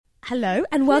Hello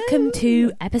and welcome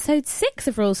to episode 6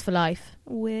 of Rules for Life.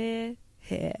 We're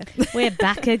here. We're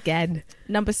back again.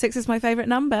 Number 6 is my favourite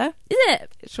number. Is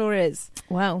it? It sure is.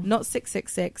 Wow. Not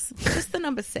 666, just the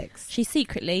number 6. She's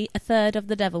secretly a third of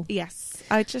the devil. Yes.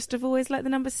 I just have always liked the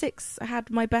number 6. I had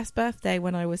my best birthday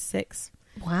when I was 6.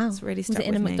 Wow. It's really stuck Was it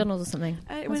in a with me. McDonald's or something? It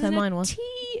That's was how in mine a was.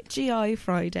 TGI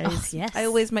Fridays. Oh, yes. I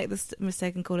always make the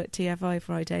mistake and call it TFI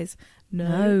Fridays.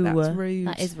 No, that's rude.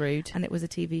 That is rude. And it was a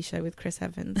TV show with Chris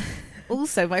Evans.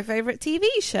 Also my favourite TV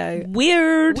show.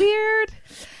 Weird. Weird.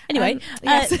 Anyway,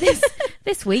 yes.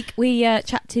 this week we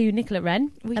chat to Nicola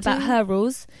Wren about her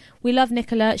rules. We love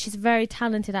Nicola. She's a very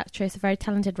talented actress, a very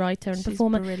talented writer and She's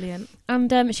performer. Brilliant.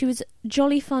 And she was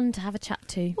jolly fun to have a chat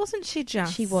to. Wasn't she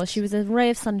just? She was. She was a ray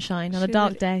of sunshine on a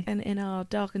dark day. And in our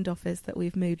darkened office that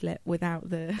we've mood lit without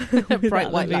the Without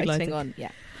bright white the mood lighting lighting. on.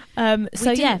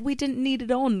 Yeah. We didn't need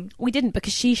it on. We didn't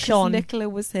because she 'Cause shone. Nicola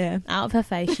was here. Out of her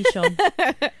face, she shone.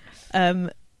 I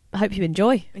hope you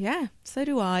enjoy. Yeah, so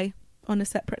do I. On a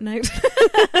separate note.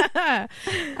 Bye.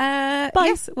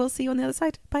 Yes, we'll see you on the other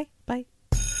side. Bye. Bye.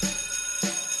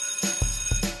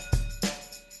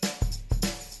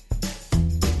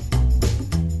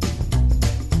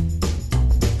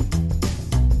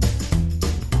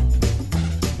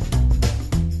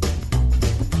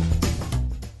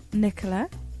 Nicola,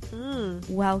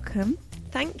 welcome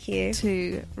Thank you.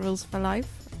 to Rules for Life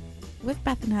with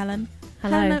Beth and Helen.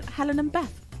 Hello. Helen and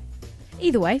Beth.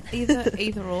 Either way.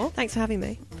 Either or. Thanks for having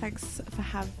me. Thanks for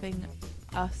having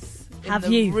us Have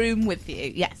in the you. room with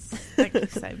you. Yes. Thank you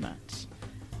so much.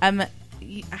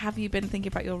 Have you been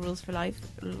thinking about your rules for life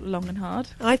long and hard?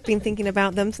 I've been thinking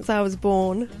about them since I was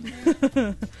born.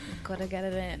 Gotta get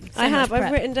it in. I have.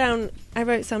 I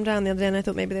wrote some down the other day and I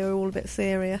thought maybe they were all a bit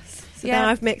serious. So Yeah. now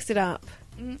I've mixed it up.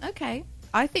 Okay.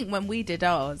 I think when we did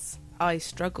ours, I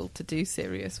struggled to do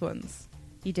serious ones.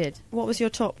 You did. What was your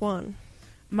top one?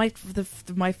 My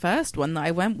first one that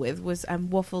I went with was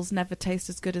waffles never taste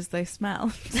as good as they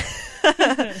smell.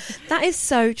 That is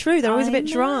so true. They're always a bit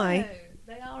dry.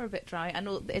 They are a bit dry, and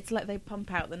it's like they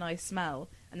pump out the nice smell,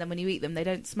 and then when you eat them, they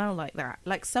don't smell like that.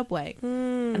 Like Subway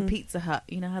and Pizza Hut,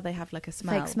 you know how they have like a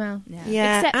smell. Fake smell. Yeah.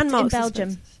 Yeah, Except and in Marks and Belgium.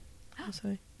 Spencer's. Oh,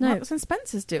 sorry. No. Marks and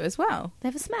Spencer's do as well. They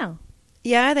have a smell.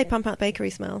 Yeah, they pump out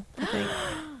bakery smell, I think.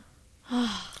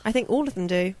 I think all of them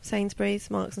do. Sainsbury's,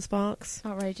 Marks and Sparks.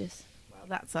 Outrageous. Well,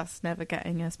 that's us never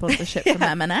getting a sponsorship from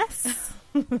M&S,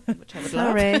 which I would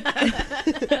love. Sorry.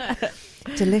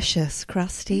 Delicious,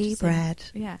 crusty Interesting. bread.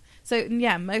 Yeah. So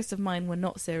yeah, most of mine were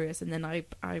not serious, and then I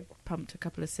pumped a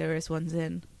couple of serious ones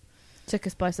in. Took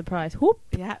us by surprise. Whoop.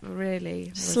 Yeah,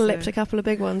 really. Slipped a couple of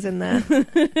big ones in there.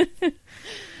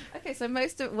 Okay, so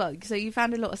so you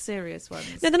found a lot of serious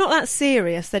ones. No, they're not that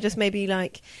serious. They're just maybe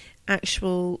like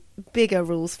actual bigger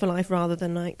rules for life rather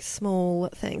than like small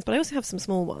things. But I also have some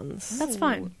small ones. That's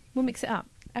fine. We'll mix it up.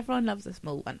 Everyone loves a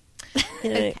small one.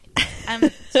 You know, Okay.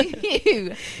 Do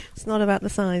you? it's not about the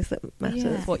size that matters.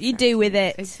 Yeah. What you do with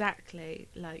it. Exactly.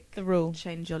 Like The rule.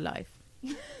 change your life.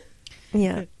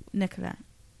 Yeah. Nicola,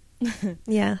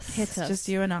 Yes. Hit it's us. just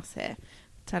you and us here.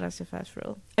 Tell us your first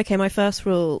rule. Okay, my first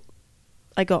rule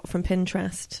I got from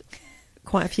Pinterest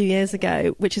quite a few years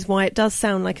ago, which is why it does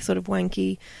sound like a sort of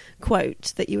wanky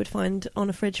quote that you would find on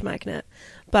a fridge magnet.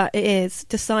 But it is,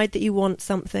 decide that you want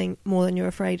something more than you're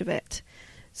afraid of it.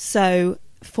 So,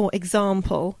 for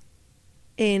example,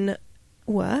 in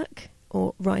work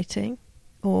or writing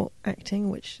or acting,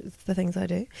 which is the things I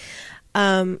do,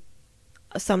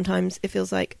 sometimes it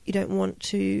feels like you don't want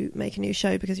to make a new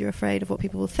show because you're afraid of what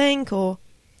people will think or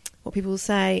what people will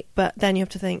say. But then you have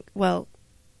to think, well,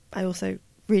 I also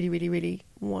really, really, really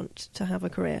want to have a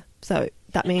career. So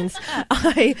that means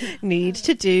I need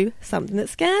to do something that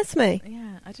scares me.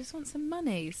 Yeah, I just want some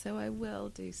money, so I will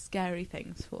do scary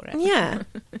things for it. Yeah.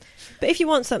 But if you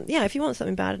want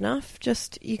something bad enough,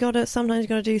 sometimes you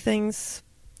gotta do things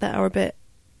that are a bit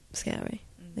scary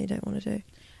that you don't want to do.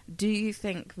 Do you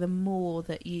think the more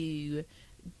that you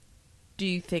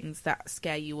do things that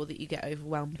scare you or that you get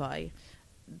overwhelmed by,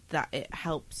 that it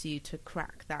helps you to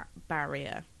crack that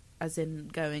barrier? As in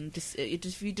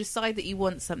if you decide that you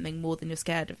want something more than you're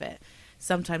scared of it,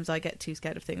 sometimes I get too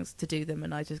scared of things to do them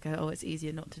and I just go, oh, it's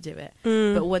easier not to do it.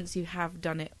 But once you have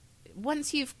done it,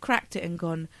 once you've cracked it and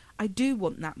gone, I do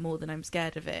want that more than I'm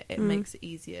scared of it, it makes it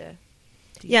easier.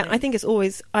 Yeah, I think it's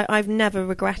always... I've never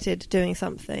regretted doing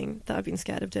something that I've been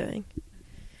scared of doing.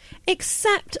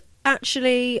 Except,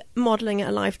 actually, modelling at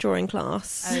a life drawing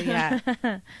class. Oh, yeah.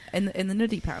 in the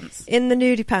nudie pants. In the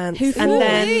nudie pants. Who and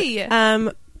me?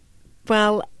 then,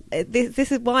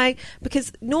 this is why...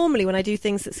 Because normally when I do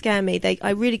things that scare me,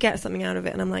 I really get something out of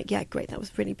it and I'm like, yeah, great, that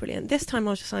was really brilliant. This time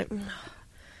I was just like...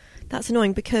 That's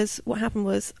annoying because what happened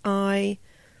was I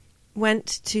wanted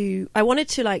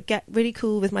to like get really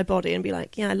cool with my body and be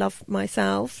like, yeah, I love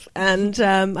myself and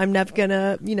I'm never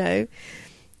gonna,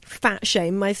 fat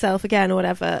shame myself again or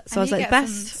whatever. So I was like,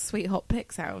 best sweet hot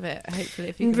pics out of it. Hopefully,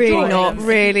 if you can really not,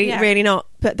 really not.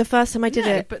 But the first time I did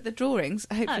it, but the drawings,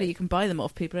 hopefully you can buy them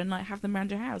off people and like have them around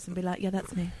your house and be like, yeah,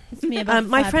 that's me. It's me.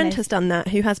 My friend has done that.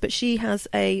 But she has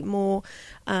a more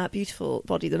beautiful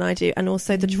body than I do, and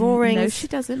also the drawings. No, she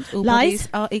doesn't. All Lies bodies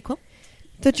are equal.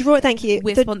 Thank you.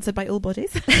 We're sponsored by All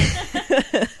Bodies.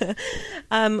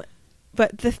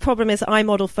 But the problem is I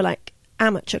model for like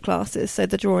amateur classes, so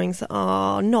the drawings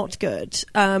are not good.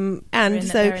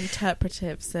 They're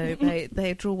interpretive, so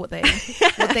they draw what they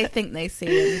think they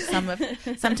see.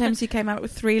 And sometimes you came out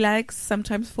with 3 legs,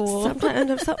 sometimes 4.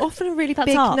 And so often a really That's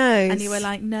big art. nose. And you were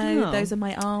like, no, those are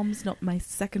my arms, not my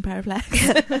second pair of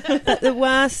legs. But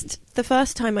the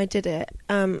first time I did it,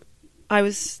 I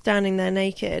was standing there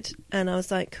naked and I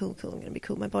was like, cool, I'm going to be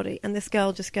cool with my body. And this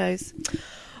girl just goes,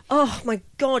 oh my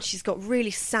God, she's got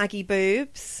really saggy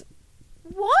boobs.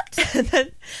 What?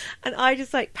 and I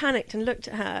just like panicked and looked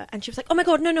at her and she was like, oh my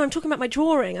God, no, I'm talking about my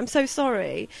drawing. I'm so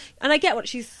sorry. And I get what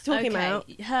she's talking about.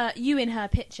 You in her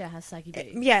picture has saggy boobs.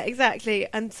 Yeah, exactly.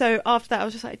 And so after that I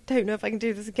was just like, I don't know if I can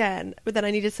do this again. But then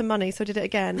I needed some money, so I did it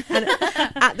again. And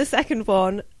at the second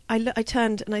one, I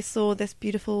turned and I saw this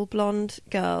beautiful blonde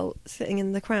girl sitting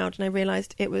in the crowd and I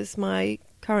realised it was my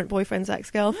current boyfriend's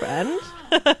ex-girlfriend.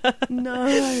 No.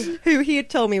 Who he had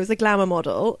told me was a glamour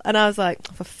model. And I was like,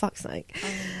 oh, for fuck's sake. Oh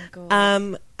my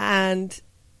God. And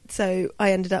so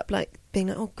I ended up like being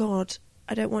like, oh God,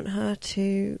 I don't want her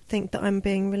to think that I'm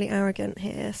being really arrogant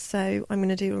here. So I'm going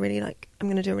to do a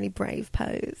really brave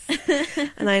pose.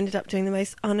 And I ended up doing the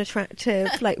most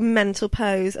unattractive, like mental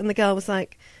pose. And the girl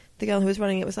who was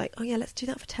running it was like, oh yeah, let's do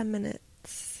that for 10 minutes.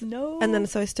 No. And then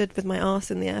so I stood with my arse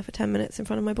in the air for 10 minutes in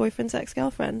front of my boyfriend's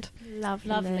ex-girlfriend.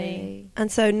 Lovely.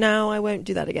 And so now I won't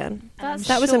do that again.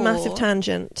 That was a massive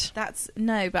tangent.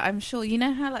 But I'm sure, you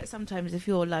know how like sometimes if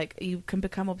you're like, you can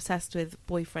become obsessed with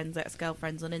boyfriends,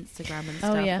 ex-girlfriends on Instagram and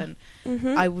stuff.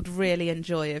 And I would really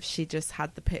enjoy if she just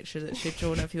had the picture that she'd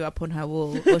drawn of you up on her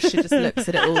wall, or she just looks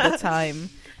at it all the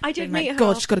time. I did meet her.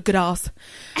 God, she's got a good ass.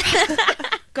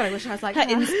 God, I wish I was like her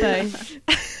that. inspo.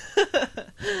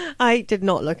 I did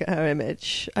not look at her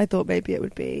image. I thought maybe it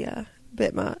would be a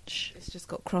bit much. It's just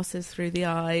got crosses through the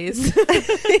eyes.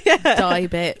 Die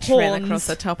bitch written across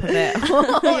the top of it.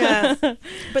 Yeah.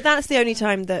 But that's the only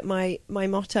time that my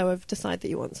motto of decide that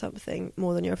you want something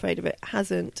more than you're afraid of it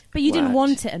hasn't But you didn't worked.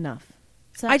 want it enough.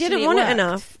 So I didn't want it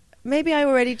enough. Maybe I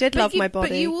already did love my body.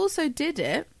 But you also did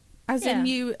it. As in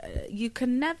you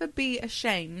can never be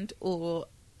ashamed or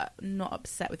not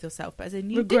upset with yourself, but as in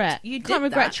you can't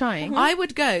regret trying. I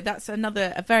would go. That's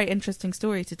a very interesting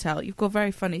story to tell. You've got a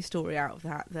very funny story out of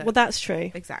that. Well, that's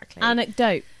true. Exactly.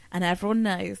 Anecdote. And everyone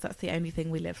knows that's the only thing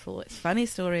we live for. It's funny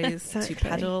stories to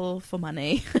peddle for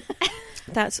money.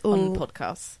 That's all. On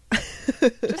podcasts.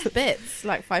 Just bits,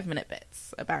 like 5-minute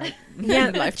bits about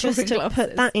life just drawing to classes.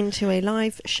 put that into a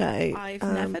live show. I've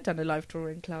never done a live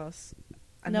drawing class.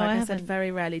 And no, like I said, haven't.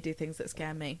 very rarely do things that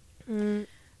scare me.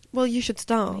 Well, you should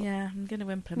start. Yeah, I'm going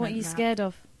to implement What are you that. scared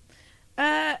of?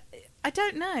 I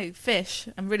don't know. Fish.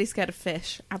 I'm really scared of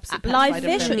fish. Absolutely. Live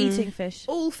fish or eating fish?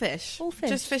 All fish. All fish.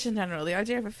 Just fish in general. The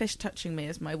idea of a fish touching me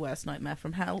is my worst nightmare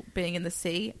from hell. Being in the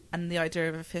sea and the idea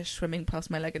of a fish swimming past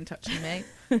my leg and touching me.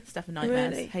 Stuff of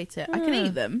nightmares. Really? Hate it. I can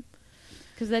eat them.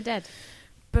 Because they're dead.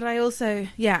 But I also,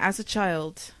 as a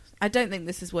child, I don't think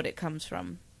this is what it comes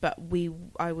from, but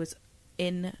I was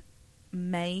in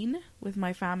Maine with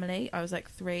my family. I was like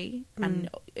 3 and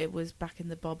it was back in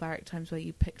the barbaric times where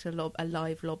you picked a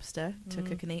live lobster to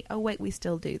cook and eat. Oh wait, we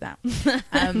still do that.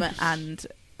 And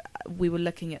we were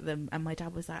looking at them and my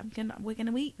dad was like, we're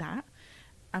gonna eat that.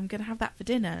 I'm gonna have that for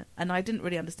dinner. And I didn't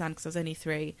really understand because I was only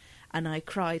 3, and I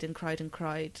cried and cried and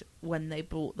cried when they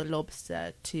brought the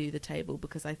lobster to the table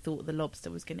because I thought the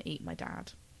lobster was gonna eat my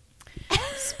dad.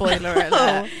 Spoiler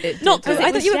alert. It Not did. because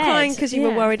I thought you were dead. crying because you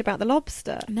were worried about the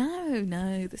lobster.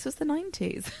 No, this was the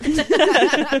 90s.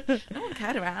 No one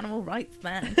cared about animal rights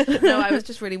then. No, I was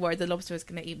just really worried the lobster was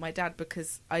going to eat my dad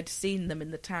because I'd seen them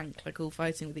in the tank, like all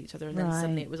fighting with each other, and then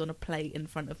suddenly it was on a plate in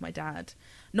front of my dad.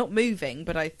 Not moving,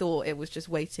 but I thought it was just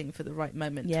waiting for the right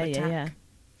moment to attack. Yeah.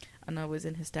 And I was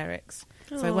in hysterics.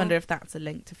 So I wonder if that's a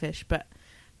link to fish. But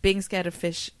being scared of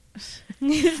fish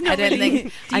I don't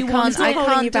think I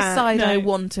can't decide I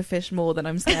want to fish more than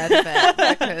I'm scared of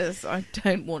it because I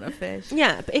don't want to fish.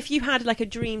 Yeah, but if you had like a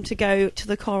dream to go to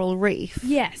the coral reef,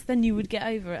 yes, then you would get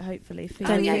over it. Hopefully,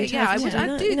 Then I would.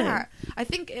 I'd do you know. that. I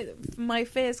think my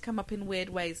fears come up in weird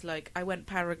ways. Like I went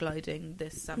paragliding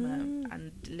this summer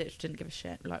and literally didn't give a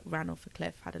shit. Like ran off a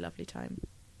cliff, had a lovely time.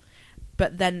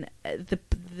 But then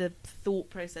the thought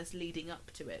process leading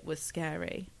up to it was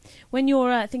scary. When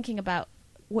you're thinking about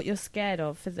what you're scared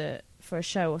of for a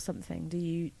show or something, do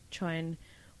you try and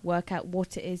work out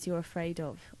what it is you're afraid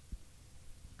of,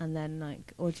 and then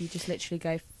or do you just literally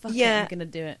go, fuck it, I'm gonna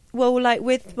do it? Well, like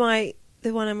with the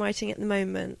one I'm writing at the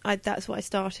moment, that's what I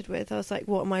started with. I was like,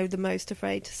 what am I the most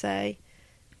afraid to say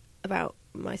about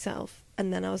myself?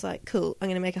 And then I was like, cool, I'm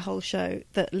gonna make a whole show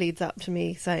that leads up to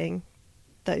me saying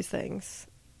those things,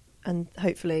 and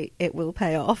hopefully it will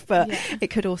pay off, but it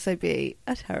could also be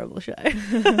a terrible show.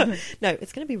 No,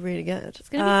 it's going to be really good. It's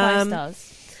going to be 5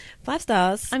 stars. 5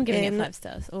 stars. I'm giving it 5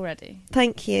 stars already.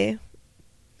 Thank you.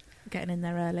 Getting in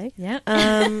there early. Yeah.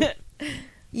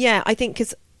 Yeah, I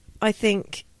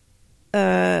think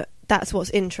that's what's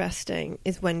interesting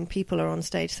is when people are on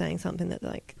stage saying something that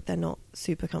they're not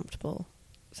super comfortable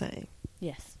saying.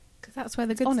 Yes. Because that's where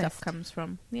the good stuff comes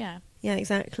from. Yeah. Yeah,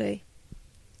 exactly.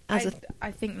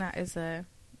 I think that is a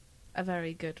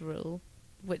very good rule,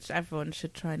 which everyone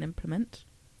should try and implement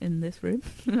in this room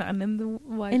and in the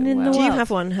wider world. Do you have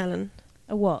one, Helen?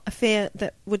 A what? A fear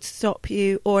that would stop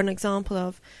you, or an example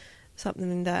of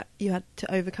something that you had to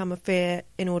overcome a fear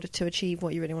in order to achieve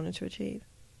what you really wanted to achieve?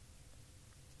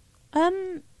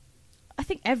 I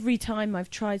think every time I've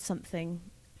tried something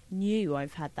new,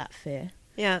 I've had that fear.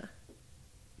 Yeah.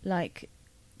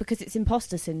 Because it's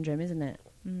imposter syndrome, isn't it?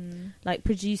 Like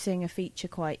producing a feature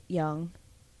quite young,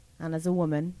 and as a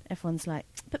woman, everyone's like,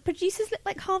 but producers look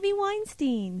like Harvey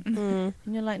Weinstein. And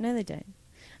you're like, no, they don't.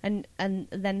 And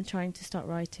then trying to start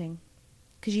writing,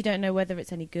 because you don't know whether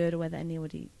it's any good or whether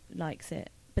anybody likes it.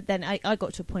 But then I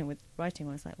got to a point with writing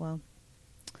where I was like, well,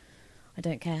 I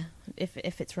don't care. If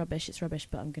it's rubbish, it's rubbish,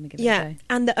 but I'm going to give it a go. Yeah,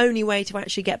 and the only way to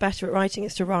actually get better at writing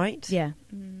is to write. Yeah.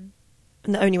 And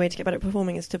the only way to get better at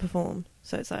performing is to perform.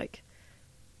 So it's like...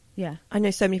 Yeah. I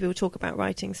know so many people talk about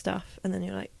writing stuff, and then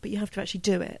you're like, but you have to actually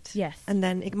do it. Yes. And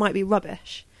then it might be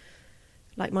rubbish,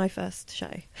 like my first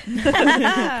show.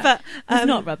 But it's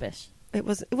not rubbish. It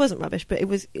wasn't rubbish, but it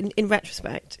was in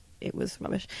retrospect it was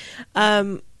rubbish.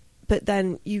 But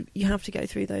then you have to go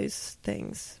through those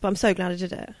things. But I'm so glad I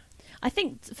did it. I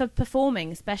think for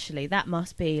performing especially, that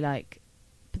must be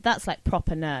but that's like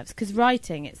proper nerves, because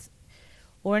writing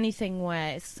or anything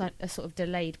where it's like a sort of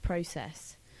delayed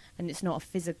process and it's not a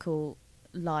physical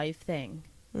live thing.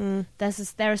 They're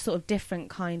a sort of different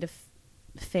kind of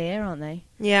fear, aren't they?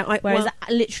 Yeah. Whereas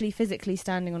literally physically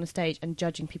standing on a stage and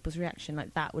judging people's reaction,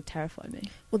 like that would terrify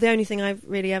me. Well, the only thing I've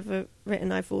really ever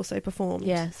written, I've also performed.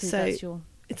 Yeah, so that's your...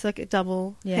 It's like a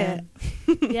double hit.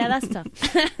 Yeah, that's tough.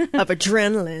 Of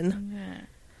adrenaline. Yeah.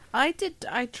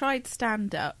 I tried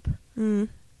stand-up a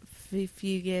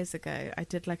few years ago. I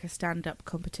did like a stand-up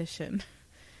competition.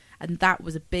 And that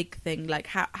was a big thing. Like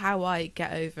how I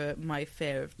get over my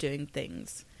fear of doing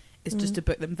things is just to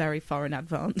book them very far in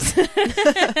advance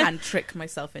and trick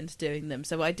myself into doing them.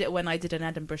 So when I did an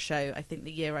Edinburgh show, I think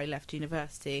the year I left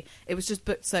university, it was just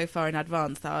booked so far in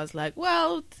advance that I was like,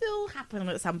 well, it'll happen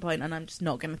at some point, and I'm just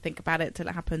not going to think about it till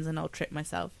it happens, and I'll trick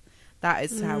myself. That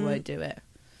is how I do it.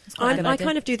 I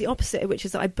kind of do the opposite, which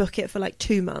is that I book it for like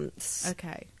 2 months.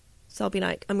 Okay. So I'll be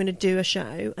like, I'm going to do a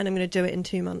show, and I'm going to do it in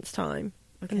 2 months' time.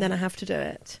 Okay. And then I have to do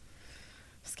it.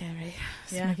 Scary.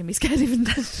 It's making me scared even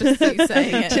just you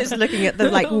saying it. Just looking at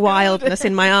the wildness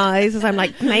in my eyes as I'm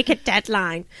like, make a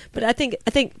deadline. But I think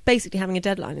basically having a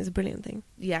deadline is a brilliant thing.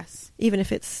 Yes. Even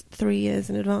if it's 3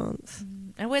 years in advance.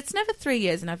 Well, it's never 3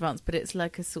 years in advance, but it's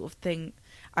like a sort of thing.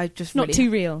 I just not too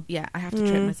real. Yeah, I have to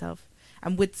trick myself.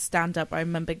 And with stand-up, I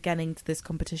remember getting to this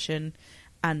competition,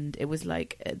 and it was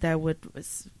like there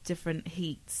was different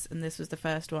heats, and this was the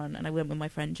first one, and I went with my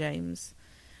friend James,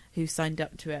 who signed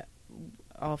up to it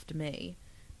after me,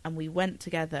 and we went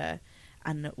together,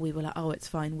 and we were like, oh, it's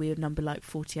fine, we were number like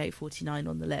 48, 49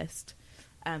 on the list,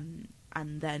 and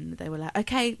then they were like,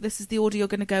 okay, this is the order you're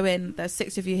going to go in, there's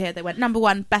 6 of you here. They went, number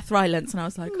 1, Beth Rylance, and I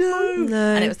was like, no.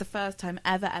 And it was the first time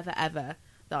ever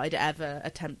that I'd ever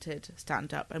attempted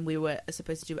stand-up, and we were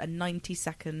supposed to do a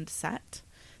 90-second set.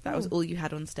 That was all you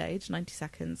had on stage, 90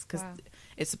 seconds, because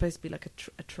it's supposed to be like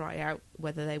a tryout,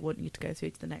 whether they want you to go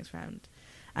through to the next round.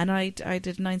 And I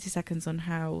did 90 seconds on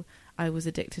how I was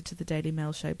addicted to the Daily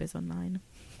Mail Showbiz Online.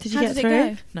 Did you How get did through?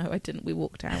 it No, I didn't. We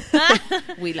walked out.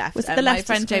 We left. Was it the My leftist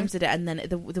friend one? James did it, and then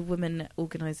the woman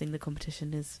organising the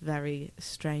competition is very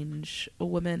strange a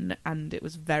woman, and it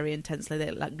was very intense. Like,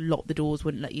 they like locked the doors,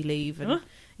 wouldn't let you leave, and Huh?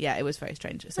 yeah, it was very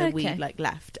strange. So we Okay. like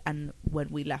left, and when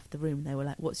we left the room, they were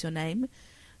like, "What's your name?"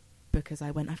 Because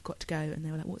I went, "I've got to go," and they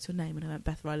were like, "What's your name?" And I went,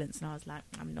 "Beth Rylance," and I was like,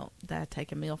 "I'm not. They're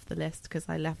taking me off the list because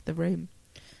I left the room."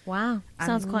 Wow,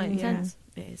 sounds And, quite yeah, intense.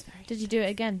 It is very. Did you do it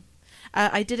again?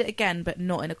 I did it again, but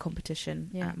not in a competition,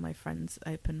 Yeah. at my friend's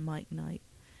open mic night,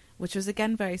 which was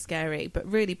again very scary, but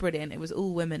really brilliant. It was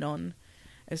all women on.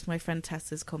 It was my friend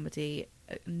Tessa's comedy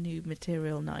new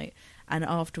material night, and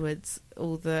afterwards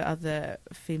all the other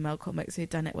female comics who'd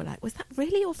done it were like, "Was that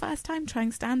really your first time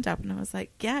trying stand-up?" And I was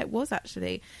like, "Yeah, it was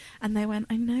actually." And they went,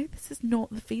 "I know this is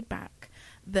not the feedback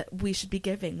that we should be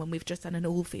giving when we've just done an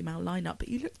all-female lineup, but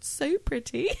you looked so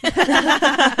pretty." And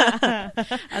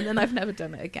then I've never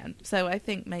done it again. So I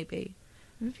think maybe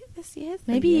this year's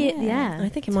the Maybe, year. yeah. I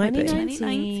think it might be.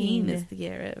 2019 is the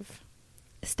year of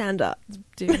Stand up.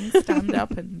 doing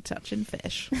stand-up and touching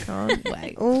fish. Can't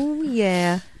wait. Oh,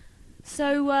 yeah.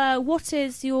 So, what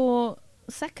is your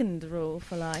second rule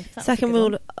for life? That's a Second good rule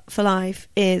one. for life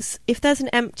is if there's an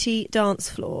empty dance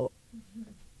floor,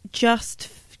 just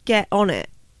get on it.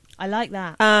 I like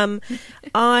that.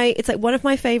 It's like one of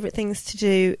my favourite things to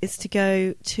do is to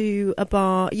go to a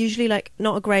bar, usually like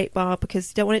not a great bar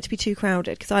because you don't want it to be too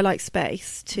crowded because I like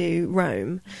space to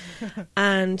roam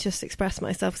and just express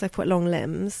myself because I've quite long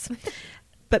limbs.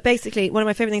 But basically, one of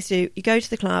my favourite things to do, you go to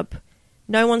the club,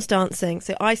 no one's dancing,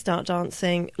 so I start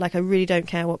dancing like I really don't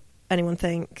care what anyone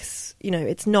thinks. You know,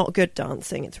 it's not good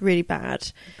dancing, it's really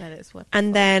bad. But it's what.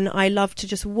 And then I love to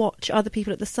just watch other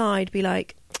people at the side be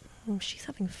like, "Oh, she's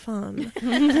having fun."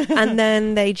 And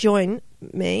then they join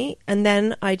me. And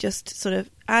then I just sort of,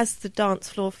 as the dance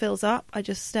floor fills up, I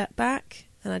just step back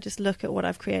and I just look at what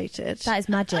I've created. That is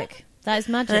magic. That is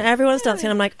magic. And everyone's dancing.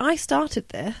 And I'm like, I started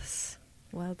this.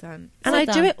 Well done. And Well I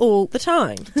do done. it all the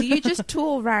time. Do you just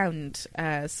tour around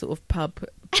sort of pub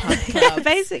clubs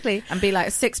Basically. and be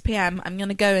like, 6 p.m, I'm going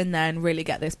to go in there and really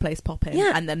get this place popping,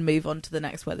 Yeah. and then move on to the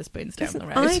next Wetherspoons down the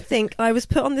road? I think I was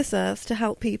put on this earth to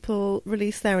help people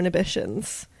release their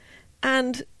inhibitions.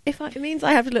 And if it means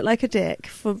I have to look like a dick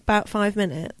for about 5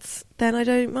 minutes, then I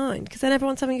don't mind, because then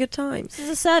everyone's having a good time. This is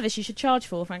a service you should charge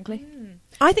for, frankly.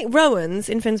 I think Rowan's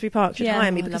in Finsbury Park should Yeah.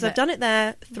 hire me Oh, I because love I've it. done it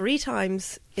there 3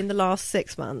 times in the last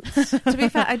 6 months. To be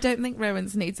fair, I don't think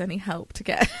Rowan's needs any help to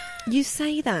get. You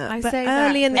say that, I but say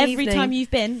that, early in the Every evening, time you've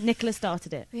been, Nicola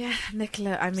started it. Yeah,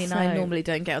 Nicola. I mean, I So- normally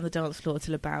don't get on the dance floor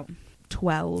till about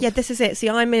 12. yeah, this is it. See,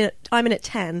 I'm in at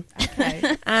 10,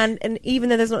 Okay. and even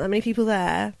though there's not that many people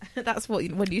there, That's what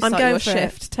when you I'm start going your for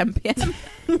it. shift, 10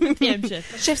 p.m. PM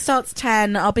shift. Shift starts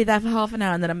 10. I'll be there for half an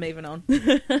hour and then I'm moving on.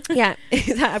 yeah,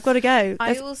 I've got to go.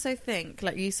 I There's- also think,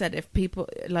 like you said, if people,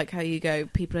 like how you go,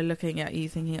 people are looking at you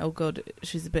thinking, "Oh God,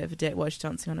 she's a bit of a dick. Why is she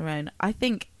dancing on her own?" I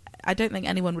don't think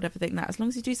anyone would ever think that, as long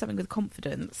as you do something with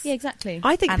confidence. Yeah, exactly.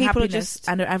 I think and people are happiness, just.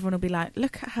 and everyone will be like,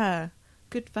 "Look at her,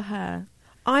 good for her."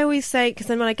 I always say, because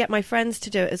then when I get my friends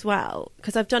to do it as well,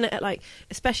 because I've done it at like,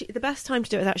 especially the best time to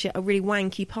do it is actually at a really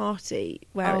wanky party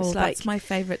where it's like, that's my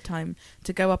favourite time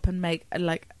to go up and make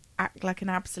act like an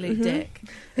absolute Mhm. dick.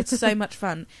 It's so much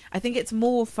fun. I think it's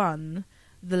more fun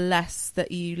the less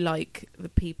that you like the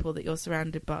people that you're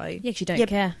surrounded by. Yeah, 'cause you don't Yeah,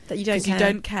 care. that you don't Because care. you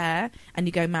don't care and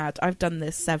you go mad. I've done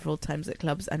this several times at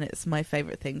clubs and it's my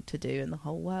favourite thing to do in the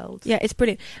whole world. Yeah, it's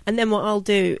brilliant. And then what I'll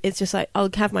do is just like,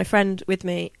 I'll have my friend with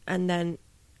me and then,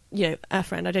 you know, a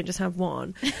friend. I don't just have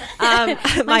one.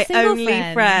 My single only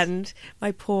friend. friend,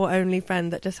 my poor only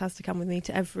friend that just has to come with me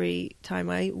to every time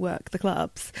I work the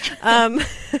clubs.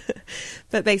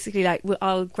 But basically, like,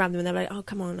 I'll grab them and they're like, "Oh,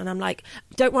 come on." And I'm like,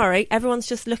 "Don't worry. Everyone's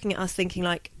just looking at us thinking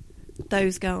like,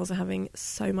 those girls are having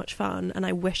so much fun and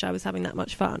I wish I was having that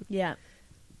much fun. Yeah.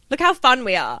 Look how fun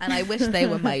we are." And I wish they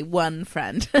were my one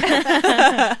friend.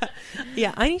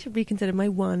 Yeah, I need to reconsider my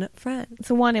one friend. It's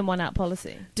a one in, one out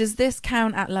policy. Does this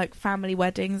count at like family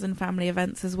weddings and family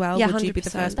events as well? Yeah, Would you be the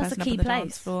 100%. first That's a person key up on the place.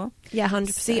 dance floor? Yeah,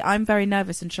 100%. See, I'm very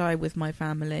nervous and shy with my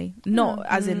family. Not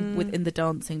as in Mm. within the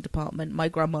dancing department. My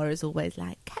grandma is always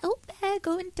like, "Get up there,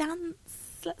 go and dance.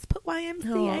 Let's put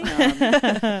YMCA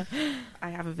on." I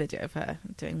have a video of her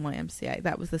doing YMCA.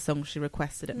 That was the song she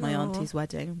requested at my Aw. auntie's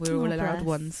wedding. We were Oh, all allowed bless.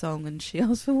 one song and she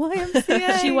asked for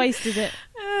YMCA. She wasted it.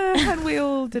 And we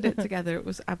all did it together. It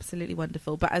was absolutely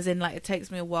wonderful. But as in, like, it takes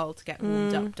me a while to get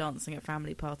warmed Mm. up dancing at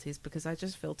family parties because I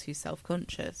just feel too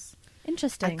self-conscious.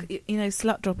 Interesting.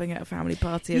 Slut dropping at a family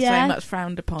party is Yeah. very much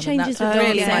frowned upon. Changes and that's the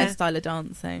really dancing. my style of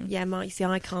dancing. Yeah, see,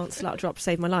 I can't slut drop to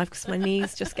save my life because my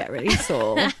knees just get really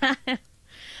sore. You've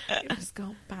just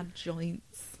got bad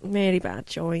joints. Really bad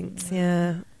joints,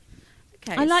 yeah.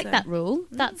 Okay, I like so- that rule.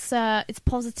 That's it's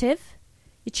positive.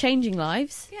 You're changing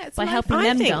lives Yeah, it's by life- helping I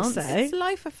them think dance. so. It's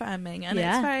life affirming and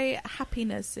Yeah. it's very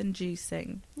happiness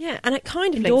inducing. Yeah, and it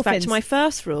kind of links back Endorphins. to my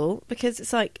first rule, because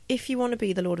it's like, if you want to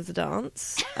be the Lord of the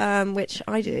Dance, which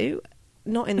I do,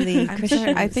 not in the I'm Christian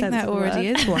sorry, I think sense there of the already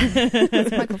word. is one.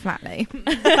 It's Michael Flatley.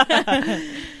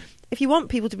 If you want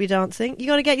people to be dancing, you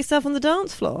got to get yourself on the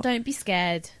dance floor. Don't be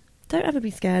scared. Don't ever be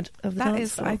scared of the That dance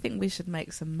is, floor. I think we should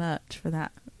make some merch for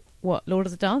that. What, Lord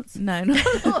of the Dance? No, no.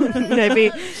 maybe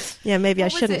I What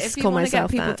was shouldn't it? If you call wanna myself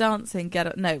get people that. dancing,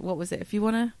 no. What was it? If you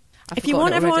want to, If you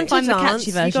want everyone to Find the dance, catchy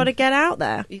you version. got to get out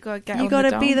there. you got to get. You got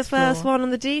to be the first one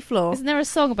on the D floor. Isn't there a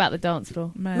song about the dance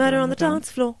floor? Murder on the dance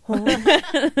floor. Oh my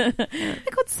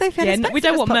God, Sophie Yeah, Ellis we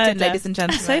don't Bextor want has popped in, murder. ladies and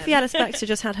gentlemen. Sophie Ellis Bextor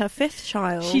just had her 5th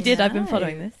child. She did. I've been no.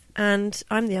 following this. And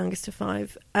I'm the youngest of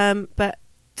 5. But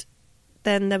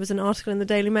then there was an article in the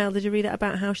Daily Mail. Did you read it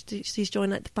about how she's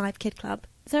joined like the 5 kid club?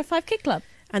 Is there a 5 kid club?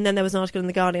 And then there was an article in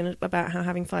the Guardian about how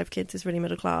having 5 kids is really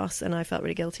middle class, and I felt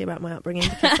really guilty about my upbringing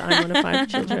because I'm one of 5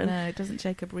 children. No, doesn't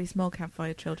Jacob Rees-Mogg have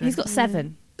 5 children? He's got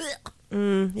 7.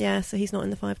 Yeah, so he's not in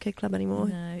the 5 kid club anymore.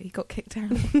 No, he got kicked out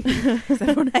because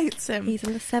everyone hates him. He's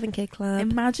in the 7 kid club.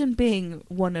 Imagine being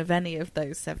one of any of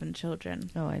those 7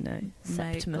 children. Oh, I know.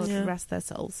 May Septimus. God Yeah. rest their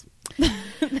souls.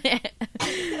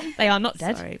 They are not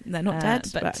dead. Sorry, they're not dead,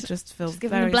 but but just feel Just give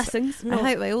them very. the blessings. I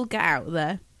hope they all get out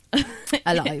there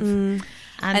alive.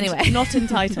 And Anyway. not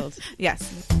entitled.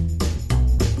 Yes.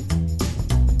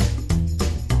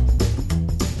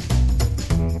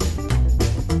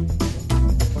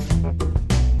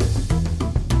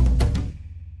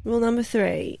 Rule number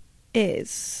 3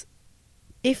 is,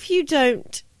 if you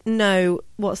don't know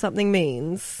what something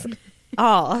means,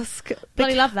 ask.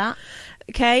 Bloody love that.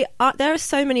 Okay, there are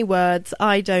so many words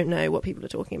I don't know what people are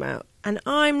talking about, and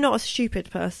I'm not a stupid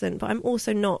person, but I'm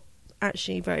also not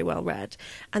actually very well read.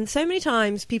 And so many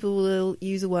times people will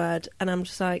use a word, and I'm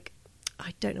just like,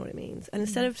 I don't know what it means. And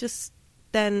instead of just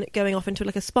then going off into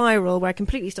like a spiral where I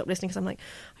completely stop listening because I'm like,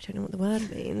 I don't know what the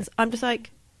word means, I'm just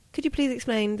like, could you please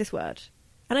explain this word?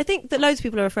 And I think that loads of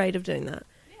people are afraid of doing that.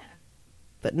 Yeah.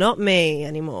 But not me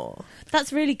anymore.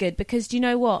 That's really good because do you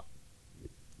know what?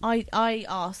 I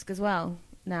ask as well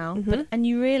now, Mhm. and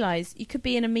you realise you could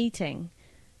be in a meeting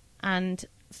and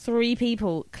 3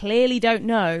 people clearly don't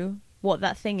know what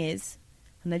that thing is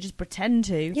and they just pretend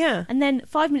to. Yeah. And then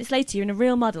 5 minutes later you're in a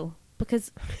real muddle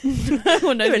because no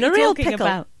one knows You're what in a you're real talking pickle.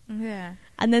 about. Yeah.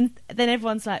 And then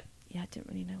everyone's like, yeah, I don't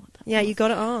really know what that Yeah, was. you got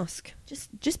to ask.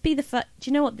 Just be the first. Do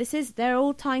you know what this is? They're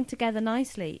all tying together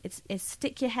nicely. It's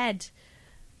stick your head.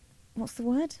 What's the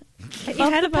word? Get your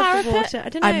head above the water. I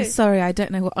don't know. I'm sorry, I don't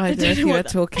know what either don't of know you what are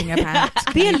that- talking about.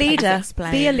 Be a Can you please leader.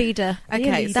 explain? Be a leader.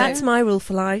 Okay, so- That's my rule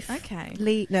for life. Okay.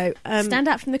 No. Stand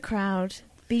out from the crowd.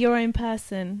 Be your own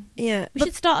person. Yeah. We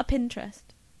should start a Pinterest.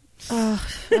 Oh,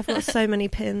 I've got so many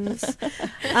pins.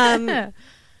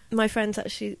 My friends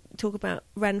actually talk about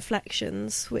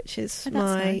Renflections, which is Oh, that's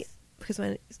my nice. because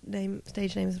my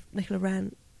stage name is Nicola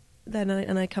Wren. Then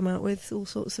I come out with all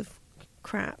sorts of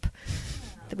crap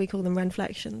that we call them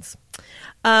Renflections.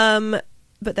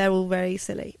 But they're all very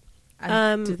silly.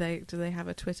 And do they have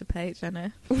a Twitter page,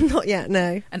 Anna? Not yet,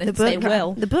 no. And the it's- book they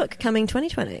will. The book coming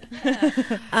 2020.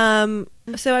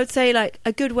 So I would say like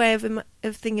a good way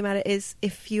of thinking about it is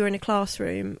if you're in a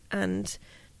classroom and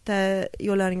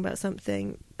you're learning about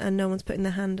something and no one's putting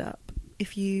their hand up.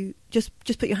 If you just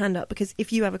put your hand up, because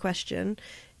if you have a question,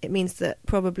 it means that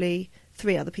probably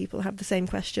 3 other people have the same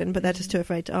question, but they're just too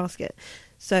afraid to ask it.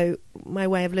 So my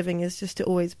way of living is just to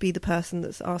always be the person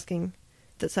that's asking,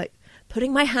 that's like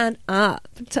putting my hand up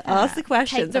to ask the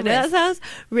questions. the I know that risk. sounds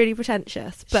really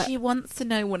pretentious, but She wants to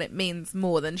know what it means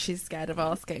more than she's scared of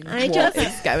asking I what just-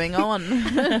 is going on.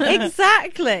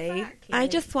 exactly. I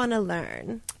just want to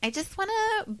learn. I just want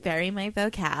to vary my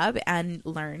vocab and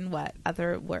learn what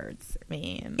other words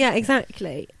mean. Yeah,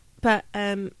 exactly. But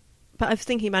I was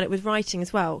thinking about it with writing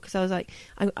as well, because I was like,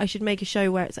 I should make a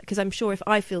show where it's like, because I'm sure if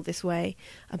I feel this way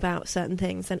about certain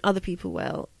things, then other people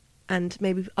will, and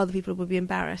maybe other people will be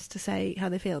embarrassed to say how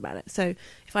they feel about it. So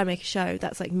if I make a show,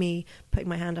 that's like me putting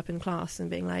my hand up in class and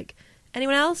being like,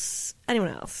 anyone else? Anyone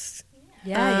else?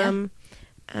 Yeah.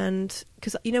 And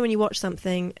because you know when you watch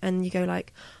something and you go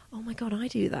like, oh my god, I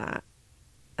do that,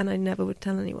 and I never would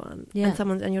tell anyone. Yeah.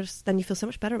 And you're just, then you feel so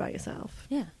much better about yourself,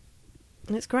 Yeah.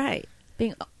 and it's great.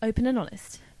 Being open and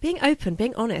honest. being open,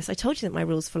 being honest. I told you that my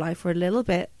rules for life were a little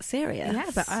bit serious. Yeah,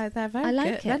 but they're very I like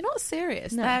good. it. They're not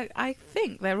serious. No. I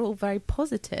think they're all very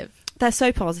positive. They're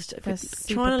so positive. They're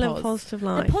Trying to live a super positive They're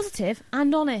life. positive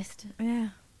and honest. Yeah.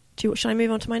 Should I move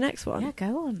on to my next one? Yeah,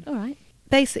 go on. All right.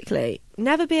 Basically,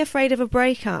 never be afraid of a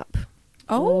breakup.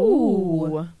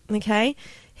 Oh. Okay?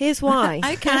 Here's why.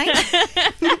 Okay.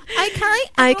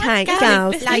 Okay,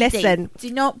 girls, listen.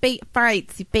 Do not be afraid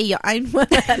to be your own word.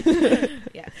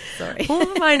 Yeah, sorry. All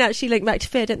of mine actually link back to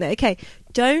fear, don't they? Okay,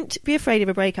 don't be afraid of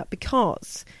a breakup,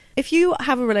 because if you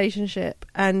have a relationship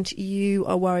and you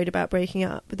are worried about breaking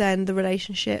up, then the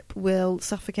relationship will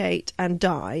suffocate and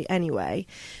die anyway.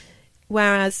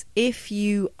 Whereas if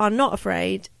you are not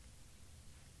afraid,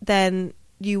 then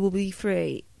you will be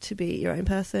free to be your own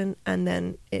person, and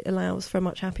then it allows for a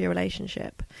much happier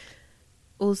relationship.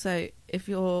 Also, if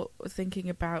you're thinking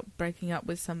about breaking up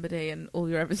with somebody and all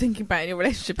you're ever thinking about in your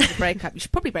relationship is a breakup, you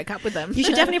should probably break up with them. You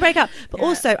should definitely break up. But Yeah.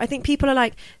 also, I think people are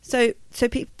like,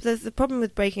 the problem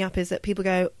with breaking up is that people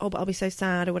go, oh, but I'll be so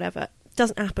sad or whatever. It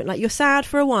doesn't happen. Like, you're sad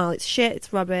for a while, it's shit,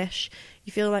 it's rubbish,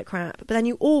 you feel like crap, but then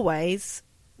you always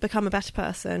become a better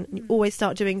person, and you always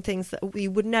start doing things that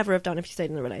you would never have done if you stayed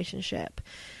in a relationship.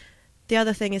 The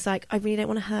other thing is, like, I really don't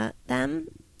want to hurt them.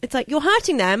 It's like, you're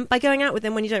hurting them by going out with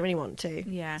them when you don't really want to.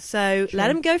 Yeah. So True. let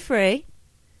them go free,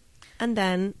 and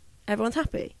then everyone's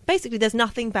happy. Basically, there's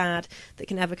nothing bad that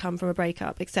can ever come from a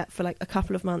breakup except for like a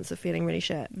couple of months of feeling really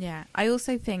shit. Yeah. I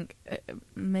also think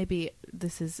maybe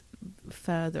this is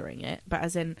furthering it, but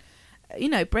as in,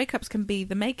 breakups can be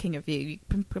the making of you. You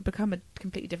can become a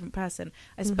completely different person.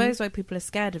 I suppose why people are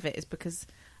scared of it is because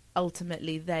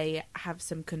ultimately they have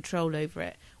some control over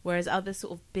it, whereas other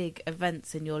sort of big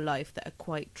events in your life that are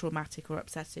quite traumatic or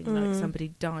upsetting, like somebody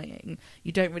dying,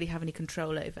 you don't really have any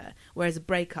control over, whereas a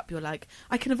breakup, you're like,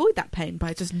 I can avoid that pain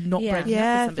by just not breaking up with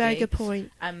Yeah, somebody. very good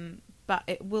point. But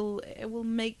it will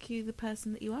make you the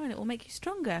person that you are, and it will make you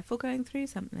stronger for going through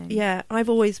something. Yeah, I've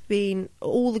always been,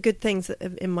 all the good things that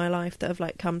have, in my life that have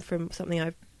like come from something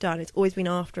I've done, it's always been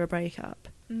after a breakup.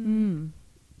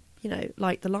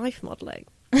 Like the life modelling.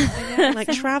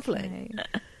 Like travelling.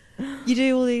 You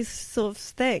do all these sort of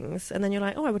things, and then you're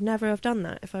like, oh, I would never have done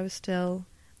that if I was still...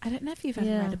 I don't know if you've ever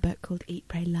Yeah. read a book called Eat,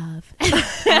 Pray, Love. I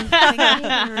think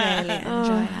you'd really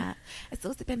enjoy that. It's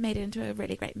also been made into a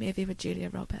really great movie with Julia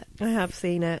Roberts. I have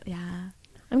seen it. Yeah.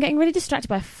 I'm getting really distracted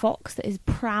by a fox that is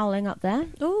prowling up there.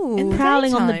 Oh, In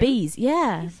Prowling on the daytime? bees.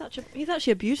 Yeah. he's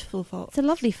actually a beautiful fox. It's a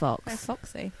lovely Very fox.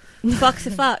 foxy. Foxy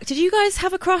fuck. Did you guys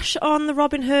have a crush on the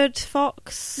Robin Hood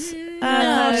fox cartoon?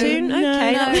 No,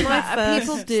 Okay, no, that was my but first.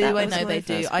 people do. that I was know my they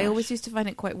do. first I crush. always used to find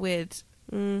it quite weird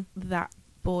Mm. that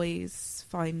boys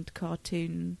find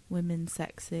cartoon women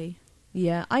sexy.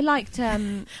 Yeah. I liked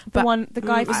the But-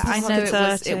 guy from I know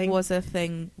disconcerting. it was a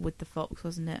thing with the fox,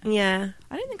 wasn't it? Yeah.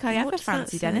 I don't think I What ever does that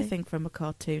fancied say? anything from a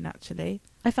cartoon, actually.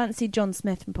 I fancied John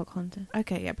Smith from Pocahontas.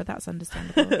 Okay, yeah, but that's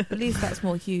understandable. At least that's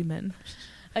more human.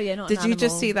 Oh yeah, not Did you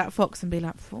just see that fox and be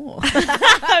like, "Oh,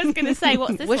 I was going to say,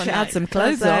 what's this wish one it had like? some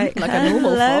clothes on, like a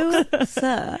normal Hello, fox."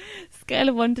 sir. Scale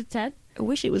of 1 to 10. I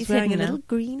wish it was He's wearing a hidden little now.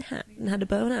 green hat and had a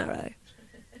bow and arrow.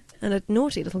 And a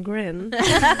naughty little grin.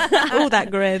 Oh, that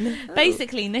grin.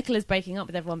 Basically, Nicola's breaking up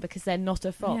with everyone because they're not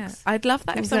a fox. Yeah. I'd love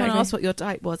that if someone Exactly. asked what your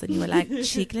type was and you were like,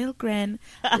 cheeky little grin,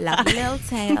 lovely little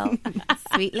tail,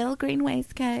 sweet little green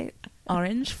waistcoat,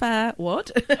 orange fur. What?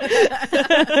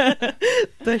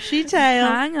 Bushy tail.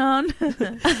 Hang on.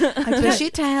 A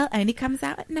bushy tail only comes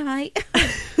out at night.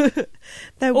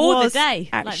 There Or was the day,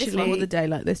 like this actually. one. All the day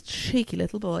like this cheeky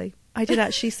little boy. I did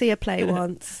actually see a play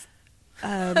once.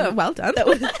 Well done.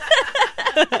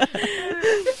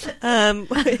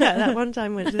 Yeah, that one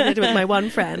time I did it with my one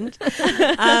friend,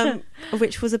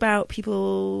 which was about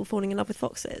people falling in love with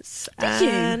foxes. Did you?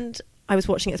 And I was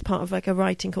watching it as part of like a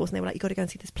writing course, and they were like, "You got to go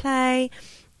and see this play."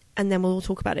 And then we'll all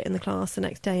talk about it in the class the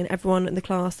next day. And everyone in the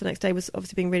class the next day was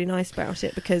obviously being really nice about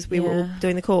it because we were all Yeah.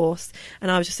 doing the course. And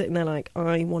I was just sitting there like,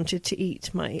 I wanted to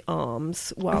eat my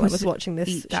arms while I was watching this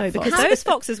Eat that show because fox. those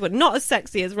foxes were not as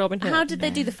sexy as Robin Hood. How did they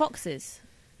do the foxes?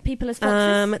 People as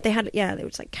foxes? They had, they were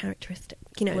just like characteristic,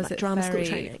 Was like it drama school very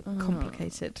training.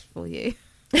 complicated for you?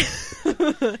 You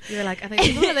were like, are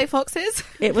they foxes?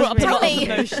 It was Brought up a lot of really,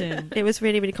 emotion. it was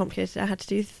really, really complicated. I had to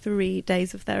do 3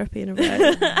 days of therapy in a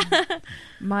row.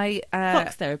 My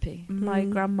Fox therapy. my Mm.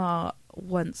 grandma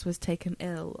once was taken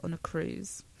ill on a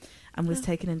cruise and was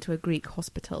taken into a Greek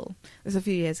hospital. It was a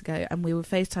few years ago, and we were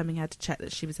FaceTiming her to check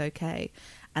that she was okay.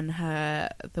 And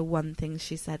the one thing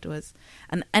she said was,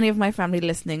 and any of my family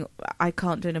listening, I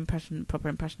can't do an proper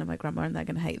impression of my grandma, and they're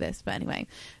going to hate this. But anyway,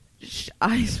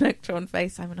 I spoke to her on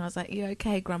FaceTime and I was like, "You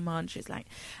okay, Grandma?" And she's like,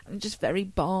 "I'm just very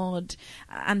bored.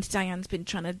 Auntie Diane's been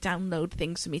trying to download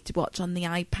things for me to watch on the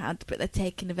iPad, but they're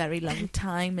taking a very long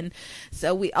time. And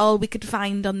so all we could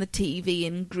find on the TV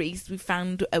in Greece, we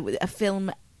found a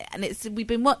film, and we've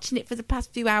been watching it for the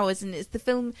past few hours, and it's the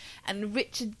film and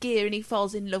Richard Gere, and he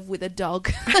falls in love with a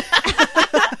dog."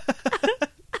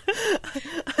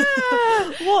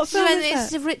 What film is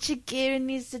it's that? Richard Gere, and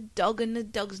he's a dog, and the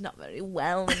dog's not very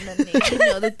well, and then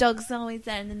the dog's always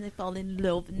there, and then they fall in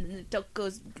love, and then the dog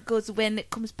goes away, and it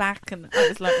comes back, and I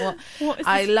was like, "What?"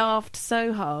 I laughed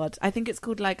so hard. I think it's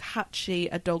called like Hachi,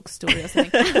 a dog story or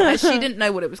something. She didn't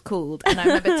know what it was called, and I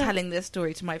remember telling this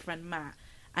story to my friend Matt.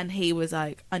 And he was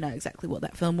like, "I know exactly what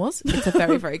that film was. It's a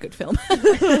very, very good film."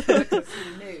 Because he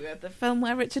knew the film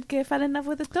where Richard Gere fell in love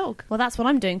with a dog. Well, that's what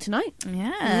I'm doing tonight.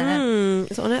 Yeah.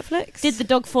 Is it on Netflix? Did the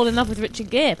dog fall in love with Richard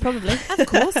Gere? Probably. Of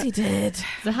course he did.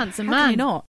 The handsome How man. can you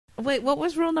not? Wait, what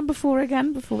was rule number 4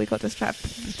 again before we got distracted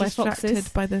foxes.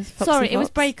 by the foxy Sorry, it was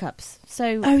fox? breakups.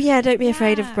 So Oh yeah, don't be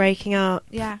afraid of Yeah. breaking up.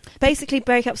 Yeah. Basically,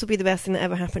 breakups will be the best thing that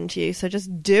ever happened to you. So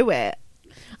just do it.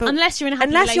 But unless you're in a happy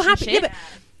unless you're happy, relationship.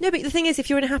 No, but the thing is, if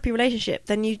you're in a happy relationship,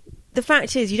 then the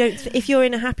fact is, you don't. If you're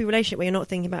in a happy relationship where you're not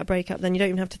thinking about a breakup, then you don't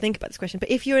even have to think about this question.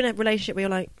 But if you're in a relationship where you're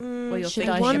like, Well, you're should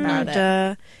I thinking about it.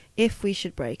 wonder if we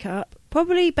should break up,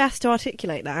 probably best to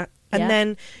articulate that, and Yeah.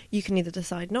 then you can either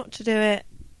decide not to do it,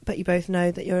 but you both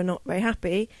know that you're not very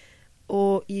happy,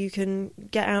 or you can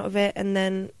get out of it and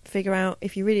then figure out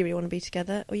if you really, really want to be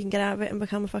together, or you can get out of it and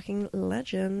become a fucking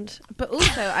legend. But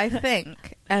also, I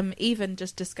think even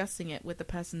just discussing it with the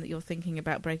person that you're thinking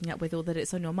about breaking up with, or that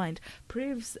it's on your mind,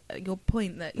 proves your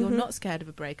point that you're Mhm. not scared of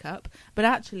a breakup, but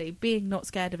actually being not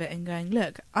scared of it and going,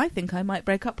 "Look, I think I might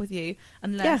break up with you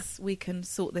unless we can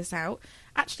sort this out,"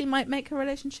 actually might make a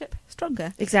relationship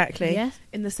stronger. Exactly. Yeah.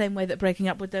 In the same way that breaking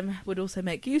up with them would also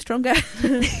make you stronger.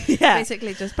 Yeah.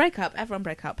 Basically, just break up. Everyone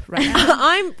break up right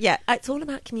now. It's all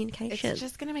about communication. It's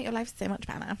just going to make your life so much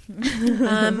better.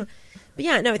 But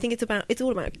yeah, no, I think it's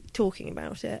all about talking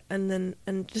about it and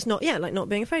just not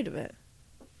being afraid of it.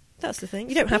 That's the thing.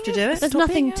 You don't have to do it. There's Stop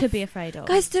nothing being to be afraid of.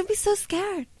 Guys, don't be so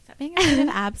scared. Stop being afraid of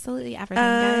absolutely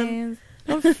everything, guys.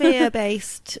 On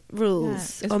fear-based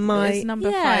rules It's on my it's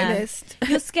number Yeah. 5. list.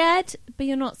 You're scared, but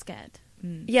you're not scared.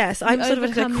 Yes, I'm You sort of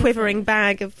like overcome a your quivering fear.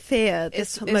 bag of fear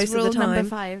It's most rule of the time. number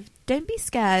 5. Don't be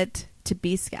scared to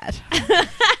be scared.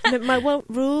 No,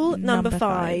 rule number Number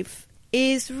 5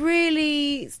 is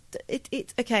really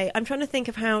it's okay. I'm trying to think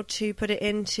of how to put it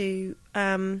into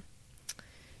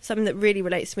something that really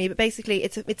relates to me, but basically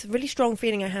it's a really strong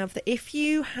feeling I have that if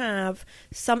you have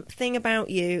something about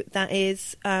you that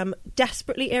is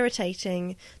desperately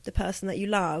irritating the person that you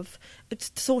love,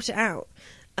 sort it out.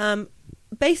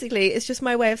 Basically, it's just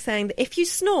my way of saying that if you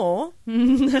snore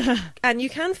and you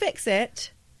can fix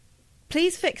it,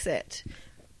 please fix it.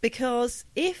 Because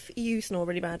if you snore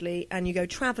really badly and you go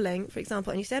travelling, for example,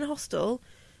 and you stay in a hostel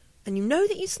and you know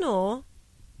that you snore,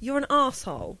 you're an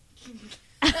arsehole.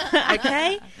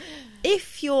 Okay?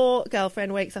 If your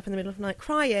girlfriend wakes up in the middle of the night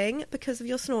crying because of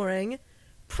your snoring,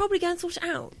 probably go and sort it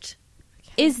out.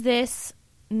 Is this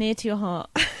near to your heart?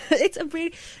 It's a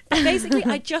really... Basically,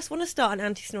 I just want to start an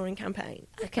anti-snoring campaign.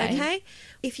 Okay.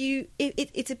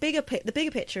 It's a bigger... The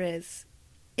bigger picture is,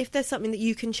 if there's something that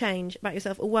you can change about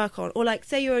yourself or work on, or like,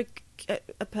 say you're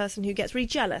a person who gets really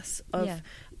jealous of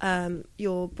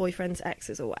your boyfriend's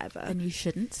exes or whatever, And you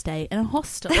shouldn't stay in a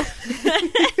hostel.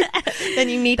 then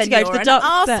you need Then to go to you're the an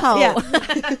doctor.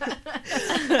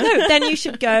 arsehole. No, then you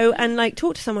should go and like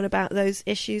talk to someone about those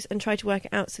issues and try to work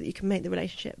it out so that you can make the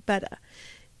relationship better.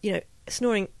 You know,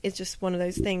 snoring is just one of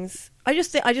those things. I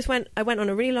went on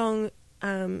a really long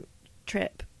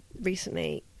trip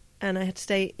recently, and I had to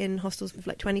stay in hostels with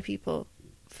like 20 people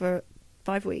for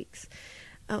 5 weeks.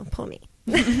 Oh, poor me.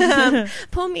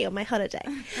 Poor me on my holiday.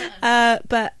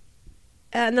 But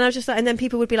and then I was just like, and then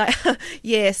people would be like,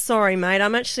 "Yeah, sorry, mate,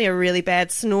 I'm actually a really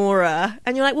bad snorer."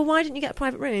 And you're like, "Well, why didn't you get a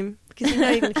private room? Because you know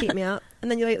you're going to keep me up."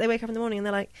 And then they wake up in the morning and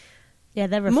they're like, Yeah,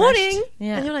 they're refreshed. "Morning,"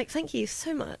 Yeah. and you're like, "Thank you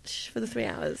so much for the 3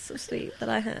 hours of sleep that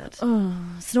I had." Oh,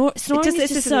 snoring This is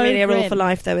just isn't so really a rule grim. for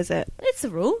life, though, is it? It's a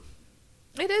rule.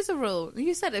 It is a rule.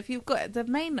 You said if you've got the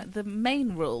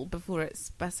main rule before it's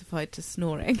specified to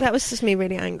snoring. That was just me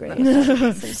really angry.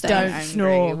 Don't Don't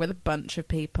snore. with a bunch of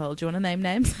people. Do you want to name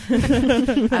names? You He's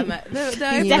know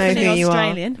definitely who you are.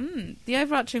 Australian. The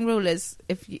overarching rule is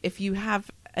if you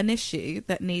have an issue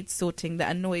that needs sorting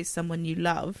that annoys someone you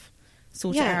love,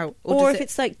 sort it out. Or does if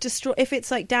it's like if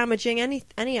it's like damaging any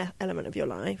element of your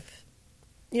life,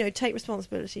 you know, take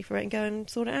responsibility for it and go and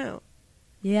sort it out.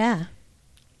 Yeah.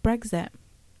 Brexit.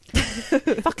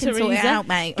 Fucking sort it Teresa. out,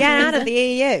 mate. Get out of the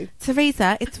EU.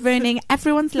 Teresa, it's ruining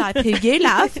everyone's life who you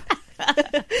love.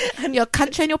 And your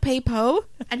country and your people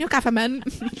and your government.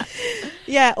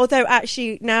 Yeah, although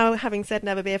actually now having said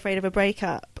never be afraid of a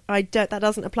breakup, that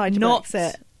doesn't apply to Not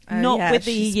Brexit. Not yeah, with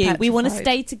the she's EU. We want to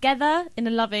petrified. stay together in a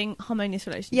loving, harmonious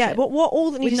relationship. Yeah, but what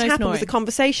all that With needs to no happen was a snoring.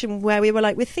 conversation where we were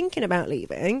like, we're thinking about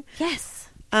leaving. Yes.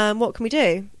 What can we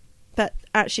do? But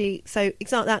actually, so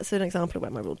that's an example of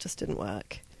where my rule just didn't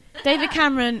work. David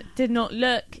Cameron did not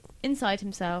look inside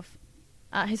himself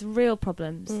at his real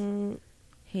problems.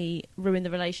 He ruined the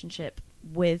relationship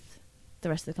with the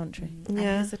rest of the country. And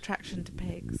Yeah. his attraction to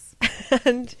pigs.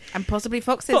 and And possibly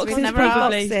foxes. Foxes, We've never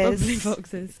probably. asked. Foxes. Probably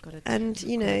foxes. Gotta- And,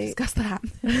 you gotta know, discuss that.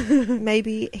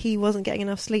 maybe he wasn't getting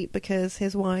enough sleep because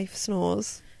his wife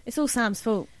snores. It's all Sam's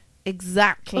fault.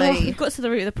 Exactly. Oh, we've got to the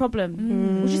root of the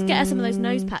problem. We'll just get her some of those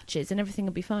nose Mm. patches and everything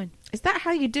will be fine. Is that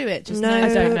how you do it? Just No, I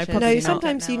don't know, nose probably no. not.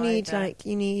 Sometimes Don't you know need either.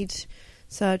 you need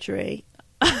surgery.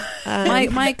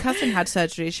 My cousin had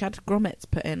surgery. She had grommets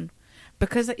put in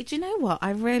because do you know what?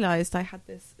 I realised I had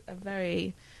a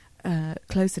very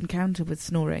close encounter with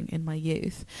snoring in my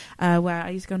youth, where I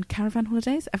used to go on caravan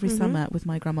holidays every summer with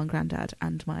my grandma and granddad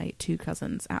and my 2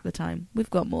 cousins at the time. We've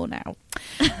got more now,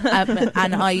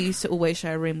 and I used to always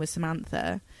share a room with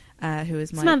Samantha. Who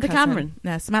is my Samantha cousin. Cameron.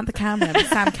 No, Samantha Cameron,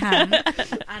 Sam Cam.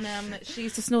 And she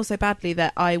used to snore so badly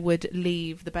that I would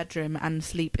leave the bedroom and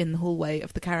sleep in the hallway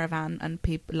of the caravan, and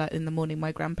people, like in the morning,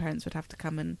 my grandparents would have to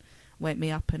come and wake me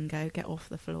up and go, get off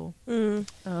the floor. You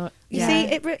Yeah. see,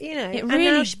 it and really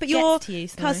now gets but your to you,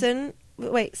 snoring. cousin,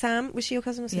 wait, Sam, was she your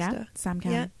cousin or sister? Yeah, Sam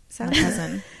Cam. Yeah, My Sam.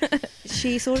 cousin.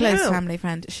 She sorted Close it out. family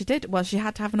friend. She did. Well, she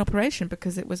had to have an operation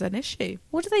because it was an issue.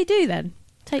 What do they do then?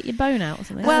 Take your bone out or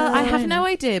something? Well, I Oh, have don't no know.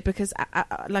 idea because,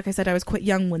 like I said, I was quite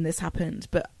young when this happened.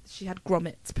 But she had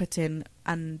grommets put in,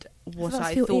 and what that's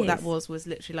I your thought that ears. was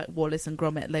literally like Wallace and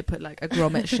Gromit. They put like a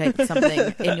grommet shaped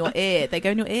something in your ear. They go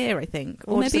in your ear, I think,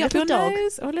 Or just maybe a up your little dog.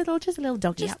 nose, or just a little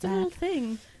doggy Just up a there. little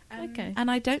thing. Okay.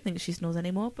 And I don't think she snores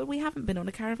anymore. But we haven't been on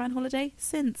a caravan holiday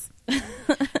since,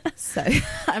 so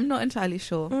I'm not entirely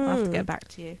sure. I'll have to get back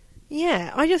to you.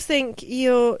 Yeah, I just think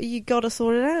you got to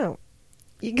sort it out.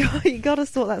 You got to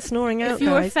sort that snoring out, If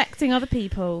you're guys. affecting other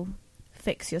people,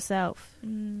 fix yourself.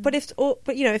 But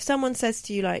if someone says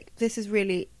to you like, "This is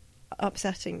really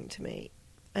upsetting to me,"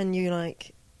 and you're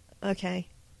like, "Okay,"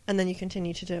 and then you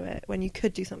continue to do it when you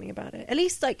could do something about it, at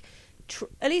least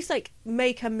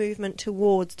make a movement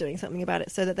towards doing something about it,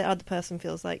 so that the other person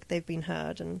feels like they've been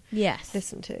heard and Yes.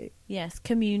 listened to. Yes.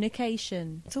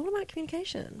 Communication. It's all about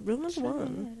communication. Rule number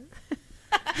one.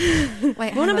 Wait,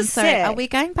 hang Rule number on, sorry. 6. Are we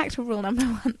going back to rule number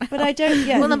 1? But I don't.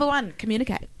 Yeah, Rule number 1: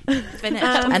 communicate. Finished.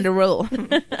 Um, And a rule.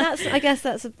 I guess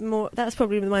that's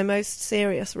probably my most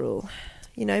serious rule.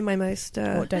 You know, my most.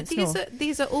 What, don't snore?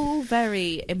 These are all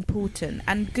very important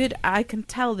and good. I can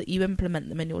tell that you implement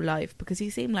them in your life because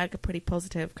you seem like a pretty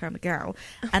positive kind of gal.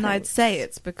 And I'd say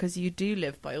it's because you do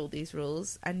live by all these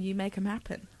rules and you make them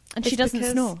happen. And she It's doesn't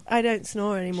because snore. I don't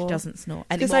snore anymore. She doesn't snore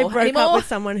Because anymore. I broke anymore. up with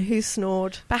someone who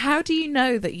snored. But how do you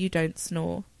know that you don't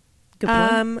snore? Good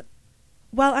point.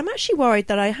 Well, I'm actually worried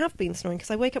that I have been snoring because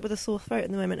I wake up with a sore throat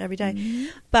at the moment every day. Mm-hmm.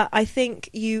 But I think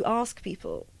you ask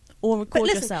people. Or record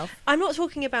listen, yourself. I'm not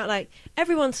talking about like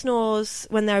everyone snores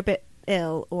when they're a bit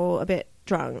ill or a bit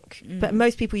drunk. But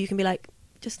most people you can be like,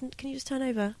 can you just turn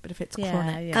over? But if it's Yeah,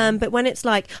 chronic. yeah. But when it's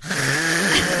like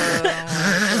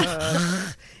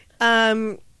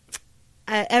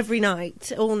every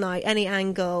night, all night, any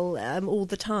angle, all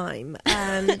the time,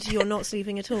 and you're not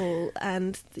sleeping at all,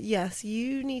 and yes,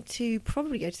 you need to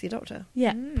probably go to see a doctor.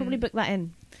 Yeah, probably book that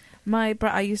in.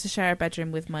 I used to share a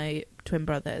bedroom with my twin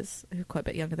brothers, who are quite a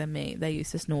bit younger than me. They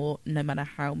used to snore no matter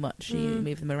how much you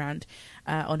move them around.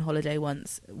 On holiday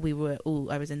once, I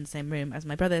was in the same room as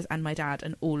my brothers and my dad,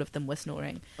 and all of them were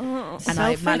snoring. And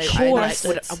I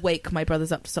would wake my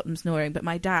brothers up to stop them snoring. But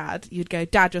my dad, you'd go,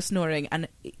 "Dad, you're snoring," and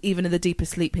even in the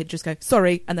deepest sleep, he'd just go,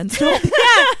 "Sorry," and then stop.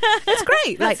 It's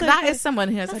great. Like that is someone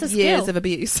who has That's had a years skill. of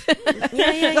abuse.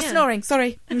 Yeah. You're snoring.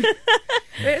 Sorry.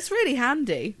 It's really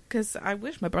handy because I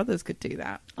wish my brothers could do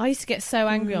that. I used to get so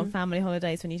angry on family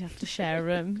holidays when you'd have to share a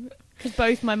room because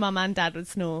both my mum and dad would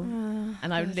snore,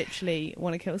 and I would literally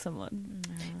want to kill someone.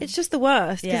 It's just the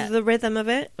worst because Yeah. of the rhythm of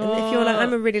it. And if you're like,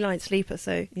 I'm a really light sleeper,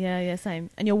 so Yeah, same.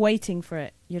 And you're waiting for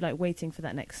it. You're like waiting for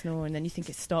that next snore, and then you think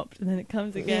it's stopped, and then it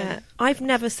comes yeah. again. I've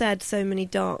never said so many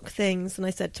dark things than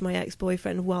I said to my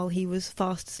ex-boyfriend while he was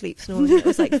fast asleep snoring. It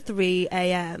was like 3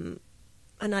 a.m.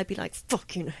 and I'd be like,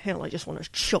 fucking hell, I just want to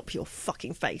chop your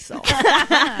fucking face off.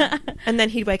 And then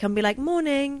he'd wake up and be like,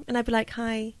 morning. And I'd be like,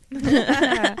 hi.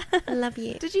 I love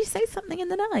you. Did you say something in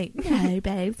the night? No,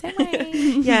 babe, don't worry.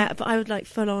 Yeah, but I would like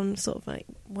full on sort of like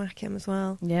whack him as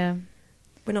well. Yeah.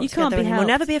 We're not You can't together be anymore. helped.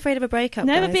 Never be afraid of a breakup.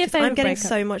 Never guys, be 'cause afraid of I'm a getting breakup.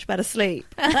 so much better sleep.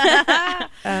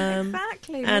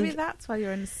 Exactly. and- Maybe that's why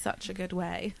you're in such a good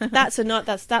way. That's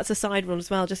a side rule as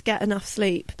well. Just get enough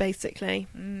sleep, basically.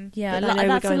 Yeah, But I know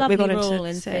that's we're a lovely going into rule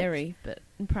in 6. theory, but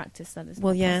in practice that is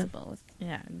Well, not yeah. possible.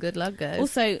 Yeah, good luck, guys.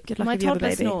 Also, Good luck my if you have a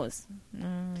toddler baby. snores.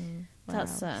 Wow.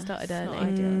 That's started it's early. not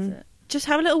ideal, is it? Just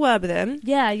have a little word with him.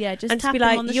 Yeah, just and just tap be him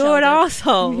like, on the you're an shoulder.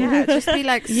 arsehole. Yeah, just be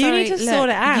like, You sorry, need to look, sort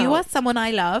it out. You are someone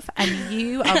I love, and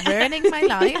you are ruining my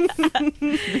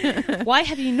life. Why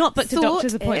have you not booked a Sort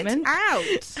doctor's it appointment? out.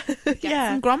 Get Yeah.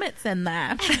 some grommets in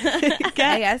there.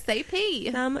 Get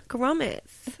ASAP. some grommets.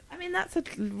 I mean, that's a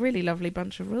really lovely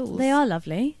bunch of rules. They are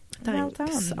lovely. Well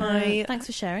Thanks. done. Thanks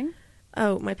for sharing.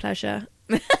 Oh, my pleasure.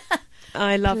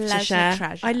 I love to Pleasure, share.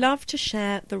 treasure. I love to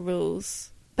share the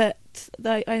rules, but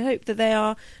I hope that they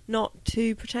are not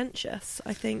too pretentious.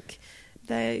 I think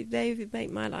they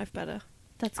make my life better.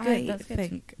 That's good. I That's good.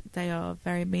 think they are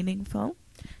very meaningful,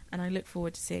 and I look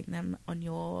forward to seeing them on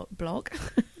your blog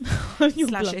Your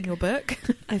slash blog. in your book.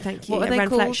 Oh, thank you. What are they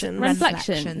Reflections. called?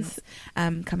 Reflections.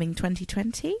 Coming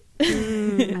 2020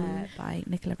 Mm. by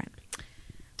Nicola Wren.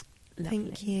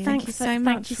 Thank you. Thank you so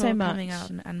much Thank you for so coming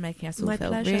much. on and making us all My feel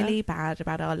pleasure. really bad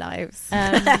about our lives,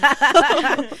 Um,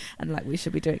 and like we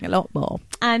should be doing a lot more.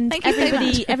 and Thank you so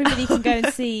much. everybody can go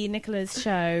and see Nicola's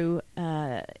show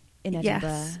in Edinburgh.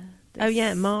 Yes. Oh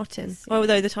yeah, Martin. this year.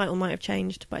 Although the title might have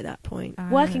changed by that point.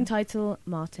 Working title,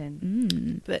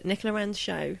 Martin. But Nicola Wren's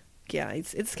show,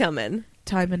 guys, it's coming.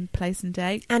 Time and place and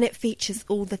date. And it features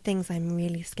all the things I'm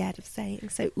really scared of saying.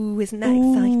 So, isn't that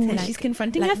Ooh, exciting? she's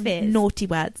confronting her Like fears. naughty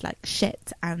words like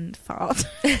shit and fart.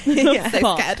 Yeah. So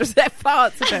Fart. scared of their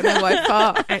farts. I don't know why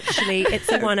fart. Actually,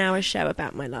 it's a 1 hour show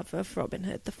about my love of Robin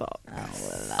Hood the Fox.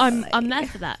 I'm there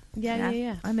for that.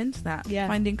 Yeah. I'm into that. Yeah.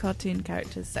 Finding cartoon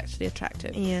characters sexually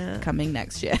attractive. Yeah. Coming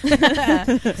next year.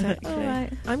 Exactly. All right.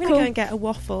 I'm going to Cool. go and get a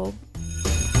waffle.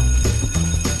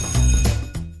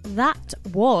 That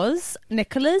was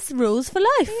Nicola's Rules for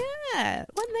Life. Yeah,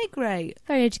 weren't they great?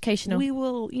 Very educational. We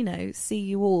will, see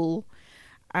you all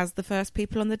as the first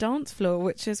people on the dance floor,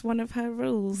 which is one of her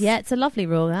rules. Yeah, it's a lovely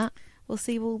rule, that. We'll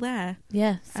see you all there.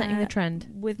 Yeah, setting the Uh, trend.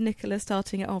 With Nicola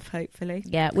starting it off, hopefully.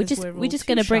 Yeah, we're 'cause just all we're just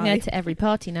too going to bring her shy. to every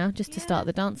party now, just to start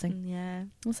the dancing. Yeah,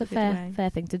 That's a good fair way. fair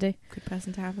thing to do. Good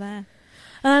person to have there.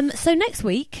 So next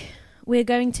week we're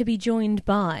going to be joined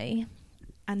by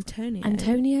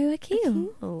Antonio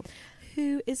Akil.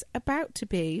 who is about to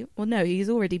be, well, no, he's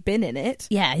already been in it.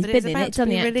 Yeah, he's but it's been in about it. It's to on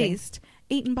be the acting. released.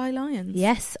 Eaten by Lions.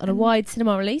 Yes, on a wide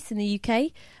cinema release in the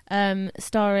UK,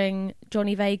 starring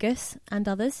Johnny Vegas and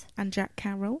others, And Jack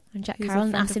Carroll. and Jack Who's a Carroll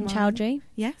and friend of Asim mine. Chowdhury.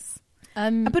 Yes.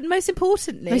 Um, But most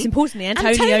importantly,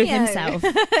 Antonio himself.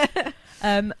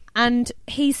 And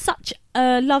he's such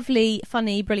a lovely,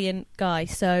 funny, brilliant guy.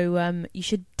 So you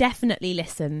should definitely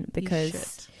listen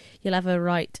because you'll have a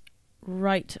right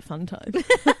fun time.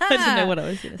 I don't know what I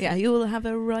was going to say. Yeah, you'll have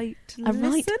a right A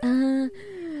right. listen.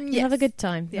 You'll have a good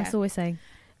time. Yeah. That's all we're saying.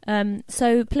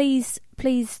 So please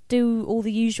do all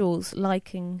the usuals: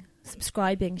 liking,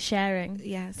 subscribing, sharing,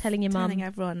 Yes, telling your mum. telling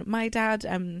everyone. My dad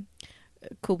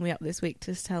called me up this week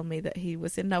to tell me that he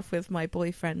was in love with my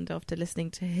boyfriend after listening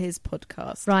to his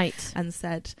podcast. Right. And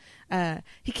said,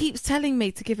 he keeps telling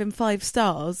me to give him 5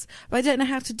 stars, but I don't know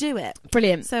how to do it.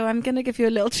 Brilliant. So I'm going to give you a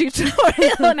little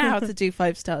tutorial on how to do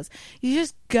 5 stars. You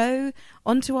just go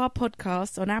onto our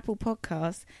podcast on Apple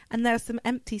Podcasts, and there are some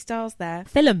empty stars there.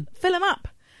 Film. Fill them up.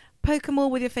 Poke them all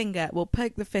with your finger. Well,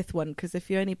 poke the 5th one, because if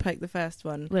you only poke the first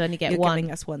one, We'll only get you're one.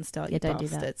 giving us 1 star. Yeah, You don't do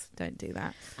that. bastards. Don't do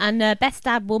that. And Best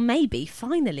Dad will maybe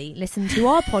finally listen to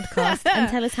our podcast and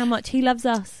tell us how much he loves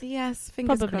us. Yes,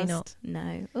 fingers Probably crossed. not.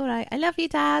 No. All right. I love you,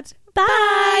 Dad.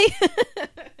 Bye. Bye.